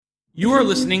You are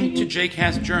listening to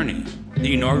JCast Journey,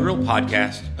 the inaugural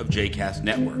podcast of JCast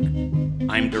Network.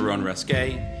 I'm Daron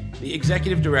Resque, the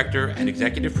Executive Director and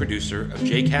Executive Producer of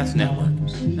JCast Network,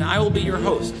 and I will be your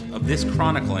host of this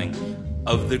chronicling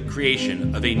of the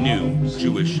creation of a new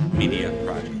Jewish media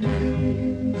project.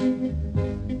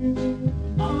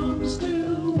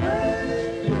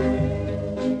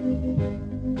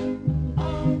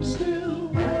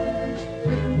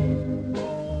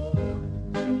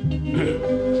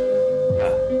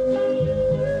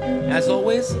 As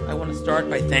always, I want to start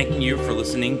by thanking you for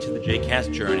listening to the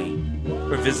JCast Journey,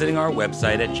 for visiting our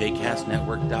website at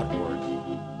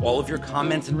jcastnetwork.org, all of your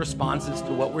comments and responses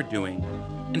to what we're doing,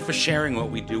 and for sharing what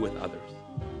we do with others.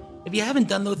 If you haven't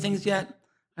done those things yet,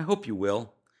 I hope you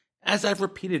will. As I've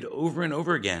repeated over and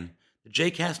over again, the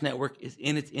JCast Network is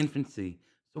in its infancy,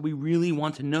 so we really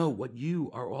want to know what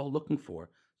you are all looking for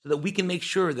so that we can make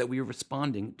sure that we are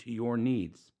responding to your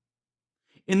needs.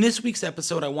 In this week's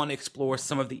episode, I want to explore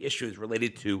some of the issues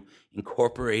related to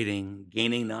incorporating,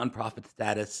 gaining nonprofit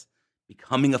status,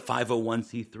 becoming a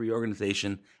 501c3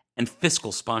 organization, and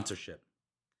fiscal sponsorship.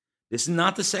 This is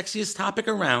not the sexiest topic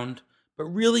around, but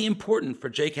really important for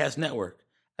JCast Network,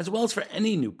 as well as for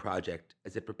any new project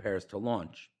as it prepares to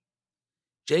launch.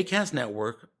 JCast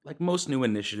Network, like most new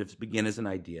initiatives, begin as an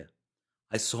idea.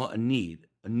 I saw a need,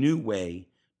 a new way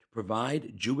to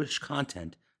provide Jewish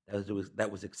content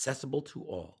that was accessible to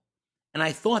all. And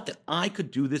I thought that I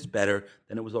could do this better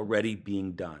than it was already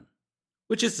being done,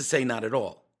 which is to say not at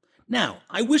all. Now,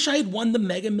 I wish I had won the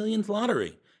Mega Millions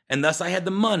lottery, and thus I had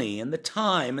the money and the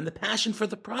time and the passion for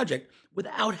the project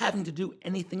without having to do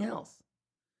anything else.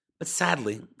 But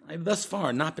sadly, I've thus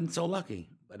far not been so lucky.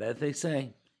 But as they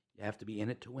say, you have to be in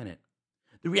it to win it.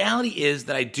 The reality is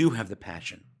that I do have the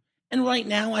passion, and right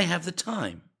now I have the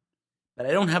time. But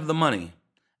I don't have the money.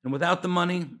 And without the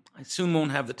money, I soon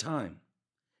won't have the time.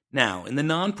 Now, in the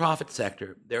nonprofit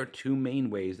sector, there are two main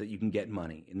ways that you can get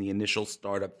money in the initial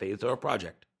startup phase of a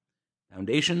project: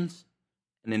 foundations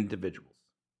and individuals.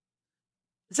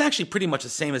 It's actually pretty much the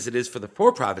same as it is for the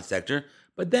for-profit sector,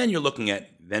 but then you're looking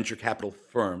at venture capital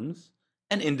firms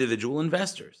and individual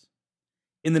investors.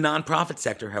 In the nonprofit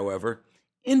sector, however,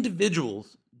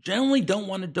 individuals generally don't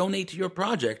want to donate to your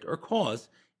project or cause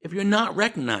if you're not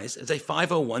recognized as a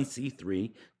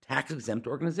 501c3 tax-exempt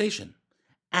organization,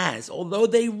 as although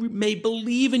they may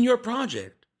believe in your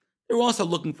project, they're also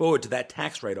looking forward to that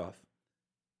tax write-off,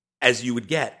 as you would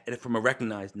get from a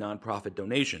recognized nonprofit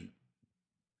donation.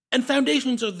 And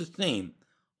foundations are the same,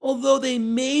 although they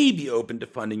may be open to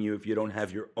funding you if you don't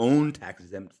have your own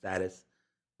tax-exempt status,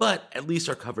 but at least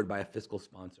are covered by a fiscal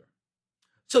sponsor.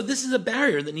 So this is a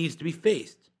barrier that needs to be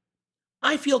faced.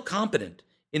 I feel competent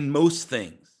in most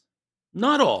things.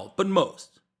 Not all, but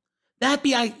most. That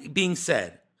being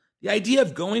said, the idea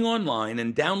of going online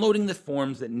and downloading the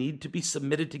forms that need to be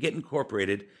submitted to get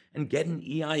incorporated and get an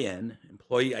EIN,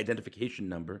 employee identification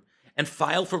number, and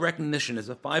file for recognition as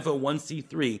a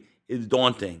 501c3 is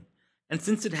daunting. And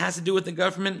since it has to do with the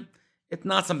government, it's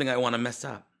not something I want to mess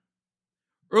up.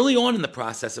 Early on in the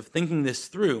process of thinking this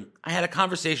through, I had a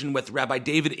conversation with Rabbi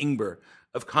David Ingber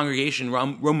of Congregation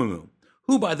Romemu,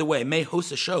 who, by the way, may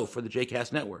host a show for the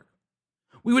JCast Network.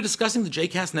 We were discussing the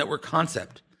JCast Network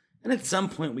concept, and at some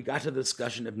point we got to the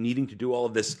discussion of needing to do all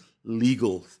of this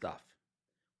legal stuff.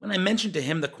 When I mentioned to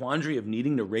him the quandary of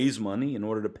needing to raise money in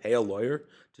order to pay a lawyer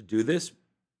to do this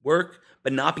work,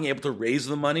 but not being able to raise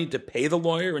the money to pay the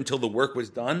lawyer until the work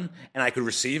was done and I could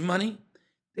receive money,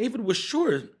 David was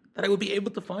sure that I would be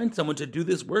able to find someone to do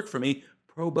this work for me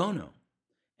pro bono.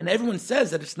 And everyone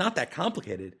says that it's not that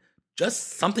complicated,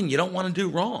 just something you don't want to do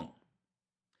wrong.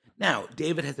 Now,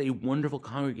 David has a wonderful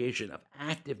congregation of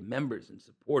active members and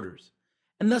supporters,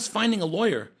 and thus finding a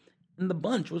lawyer in the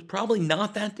bunch was probably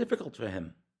not that difficult for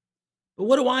him. But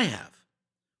what do I have?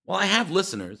 Well, I have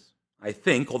listeners, I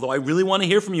think, although I really want to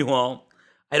hear from you all.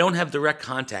 I don't have direct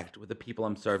contact with the people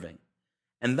I'm serving,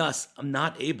 and thus I'm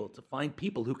not able to find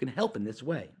people who can help in this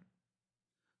way.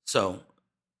 So,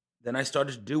 then I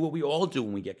started to do what we all do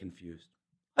when we get confused.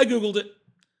 I Googled it.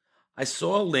 I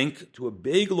saw a link to a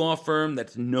big law firm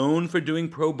that's known for doing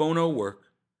pro bono work,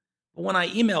 but when I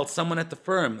emailed someone at the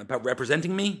firm about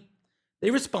representing me,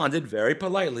 they responded very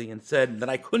politely and said that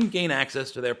I couldn't gain access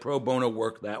to their pro bono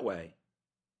work that way.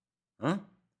 Huh?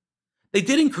 They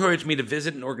did encourage me to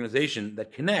visit an organization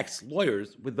that connects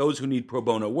lawyers with those who need pro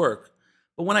bono work,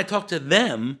 but when I talked to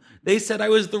them, they said I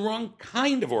was the wrong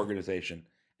kind of organization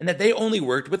and that they only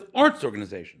worked with arts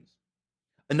organizations.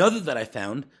 Another that I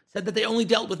found said that they only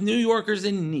dealt with New Yorkers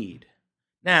in need.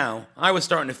 Now, I was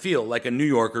starting to feel like a New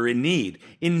Yorker in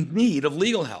need of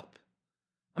legal help.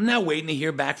 I'm now waiting to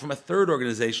hear back from a third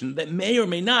organization that may or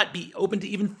may not be open to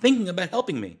even thinking about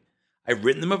helping me. I've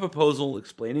written them a proposal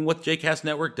explaining what JCast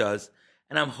Network does,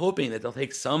 and I'm hoping that they'll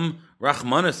take some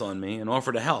rachmanis on me and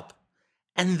offer to help.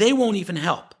 And they won't even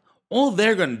help. All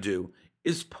they're going to do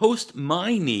is post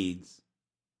my needs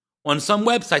on some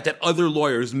website that other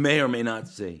lawyers may or may not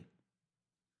see.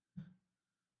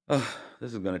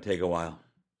 This is going to take a while.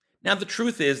 Now, the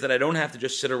truth is that I don't have to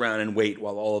just sit around and wait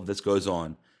while all of this goes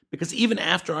on, because even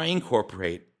after I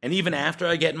incorporate, and even after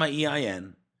I get my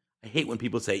EIN, I hate when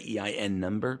people say EIN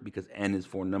number, because N is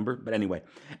for number, but anyway,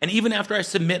 and even after I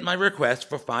submit my request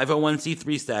for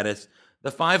 501c3 status,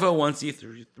 the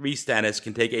 501c3 status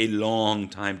can take a long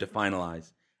time to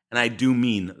finalize, and I do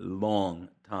mean long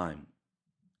time.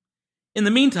 In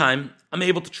the meantime, I'm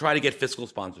able to try to get fiscal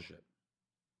sponsorship.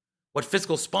 What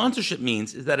fiscal sponsorship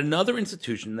means is that another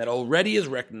institution that already is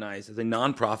recognized as a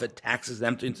nonprofit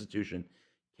tax-exempt institution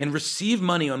can receive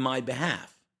money on my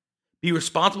behalf, be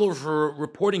responsible for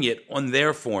reporting it on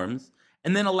their forms,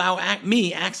 and then allow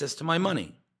me access to my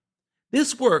money.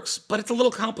 This works, but it's a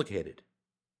little complicated.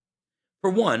 For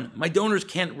one, my donors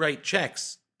can't write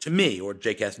checks to me or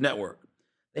JCast Network.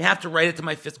 They have to write it to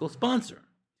my fiscal sponsor.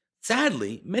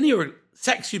 Sadly,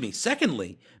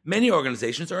 secondly, many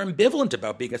organizations are ambivalent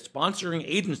about being a sponsoring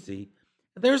agency.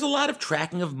 There's a lot of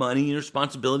tracking of money and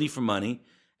responsibility for money,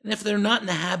 and if they're not in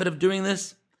the habit of doing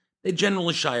this, they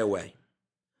generally shy away.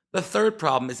 The third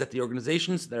problem is that the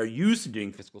organizations that are used to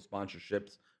doing fiscal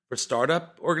sponsorships for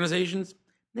startup organizations,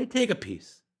 they take a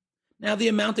piece. Now, the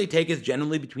amount they take is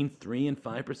generally between 3 and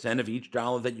 5% of each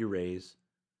dollar that you raise,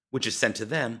 which is sent to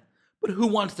them, but who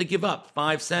wants to give up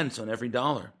 5 cents on every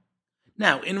dollar?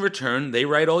 Now, in return, they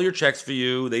write all your checks for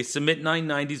you, they submit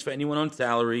 990s for anyone on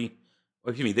salary,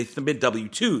 they submit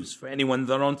W-2s for anyone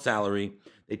that's on salary,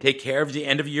 they take care of the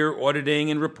end-of-year auditing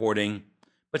and reporting,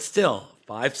 but still,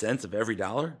 5 cents of every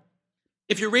dollar?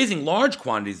 If you're raising large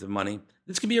quantities of money,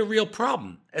 this can be a real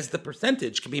problem, as the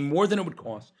percentage can be more than it would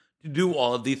cost to do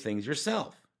all of these things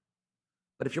yourself.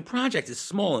 But if your project is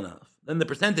small enough, then the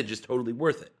percentage is totally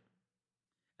worth it,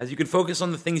 as you can focus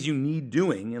on the things you need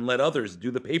doing and let others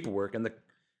do the paperwork, and the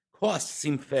costs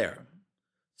seem fair.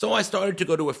 So I started to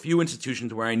go to a few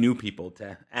institutions where I knew people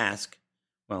to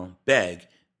beg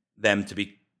them to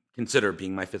consider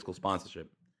being my fiscal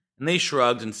sponsorship. And they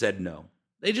shrugged and said no.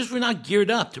 They just were not geared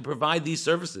up to provide these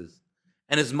services.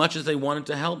 And as much as they wanted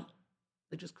to help,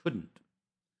 they just couldn't.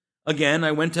 Again,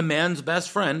 I went to man's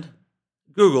best friend,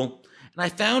 Google, and I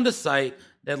found a site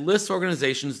that lists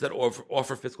organizations that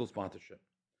offer fiscal sponsorship.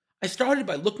 I started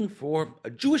by looking for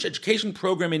a Jewish education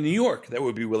program in New York that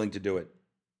would be willing to do it.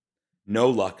 No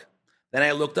luck. Then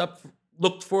I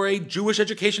looked for a Jewish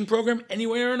education program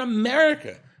anywhere in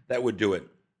America that would do it.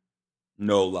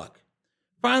 No luck.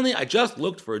 Finally, I just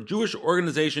looked for a Jewish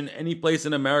organization any place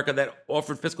in America that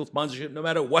offered fiscal sponsorship no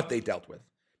matter what they dealt with.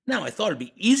 Now, I thought it'd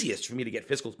be easiest for me to get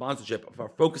fiscal sponsorship if our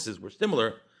focuses were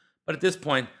similar, but at this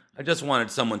point, I just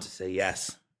wanted someone to say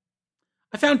yes.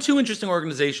 I found 2 interesting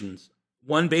organizations,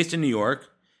 one based in New York,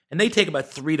 and they take about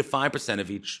 3 to 5% of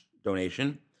each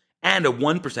donation, and a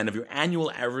 1% of your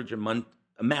annual average amount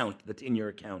that's in your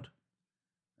account.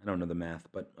 I don't know the math,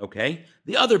 but okay.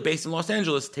 The other, based in Los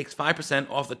Angeles, takes 5%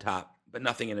 off the top, but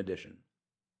nothing in addition.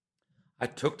 I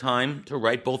took time to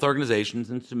write both organizations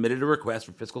and submitted a request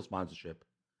for fiscal sponsorship.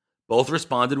 Both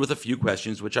responded with a few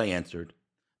questions, which I answered.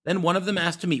 Then one of them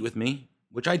asked to meet with me,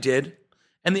 which I did,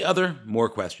 and the other, more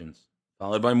questions,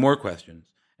 followed by more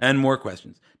questions, and more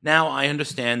questions. Now I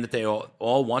understand that they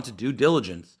all want to do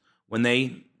diligence when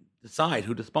they decide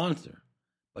who to sponsor.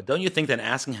 But don't you think that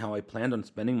asking how I planned on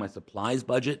spending my supplies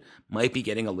budget might be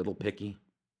getting a little picky?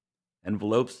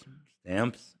 Envelopes,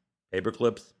 stamps, paper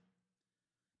clips.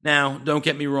 Now, don't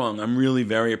get me wrong, I'm really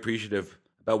very appreciative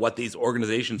about what these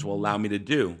organizations will allow me to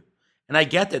do. And I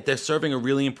get that they're serving a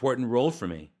really important role for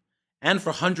me, and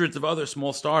for hundreds of other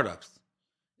small startups.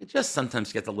 It just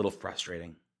sometimes gets a little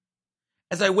frustrating.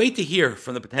 As I wait to hear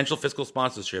from the potential fiscal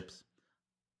sponsorships,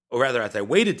 or rather as I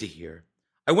waited to hear,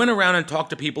 I went around and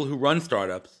talked to people who run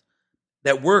startups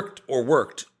that worked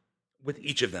with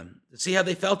each of them to see how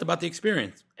they felt about the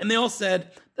experience. And they all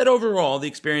said that overall the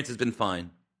experience has been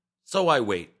fine. So I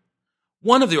wait.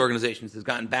 One of the organizations has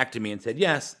gotten back to me and said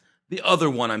yes, the other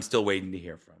one I'm still waiting to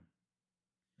hear from.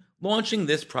 Launching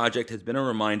this project has been a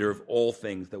reminder of all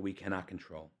things that we cannot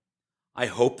control. I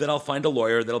hope that I'll find a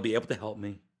lawyer that'll be able to help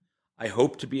me. I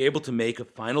hope to be able to make a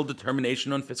final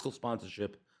determination on fiscal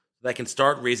sponsorship so that I can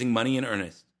start raising money in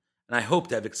earnest. And I hope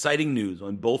to have exciting news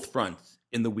on both fronts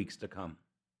in the weeks to come.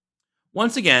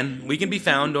 Once again, we can be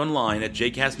found online at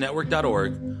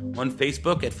jcastnetwork.org, on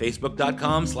Facebook at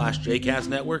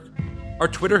facebook.com/jcastnetwork, Our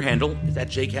Twitter handle is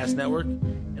 @JCastNetwork,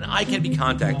 and I can be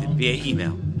contacted via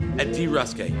email at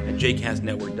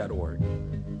druske@jcastnetwork.org.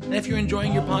 And if you're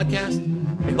enjoying your podcast,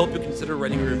 I hope you'll consider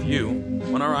writing a review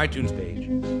on our iTunes page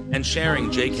and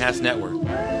sharing JCast Network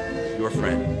with your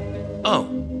friend. Oh,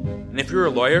 and if you're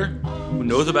a lawyer who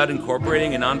knows about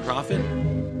incorporating a nonprofit,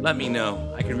 let me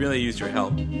know. I could really use your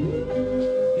help.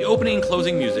 The opening and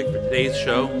closing music for today's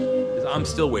show is I'm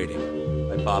Still Waiting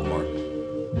by Bob Marley.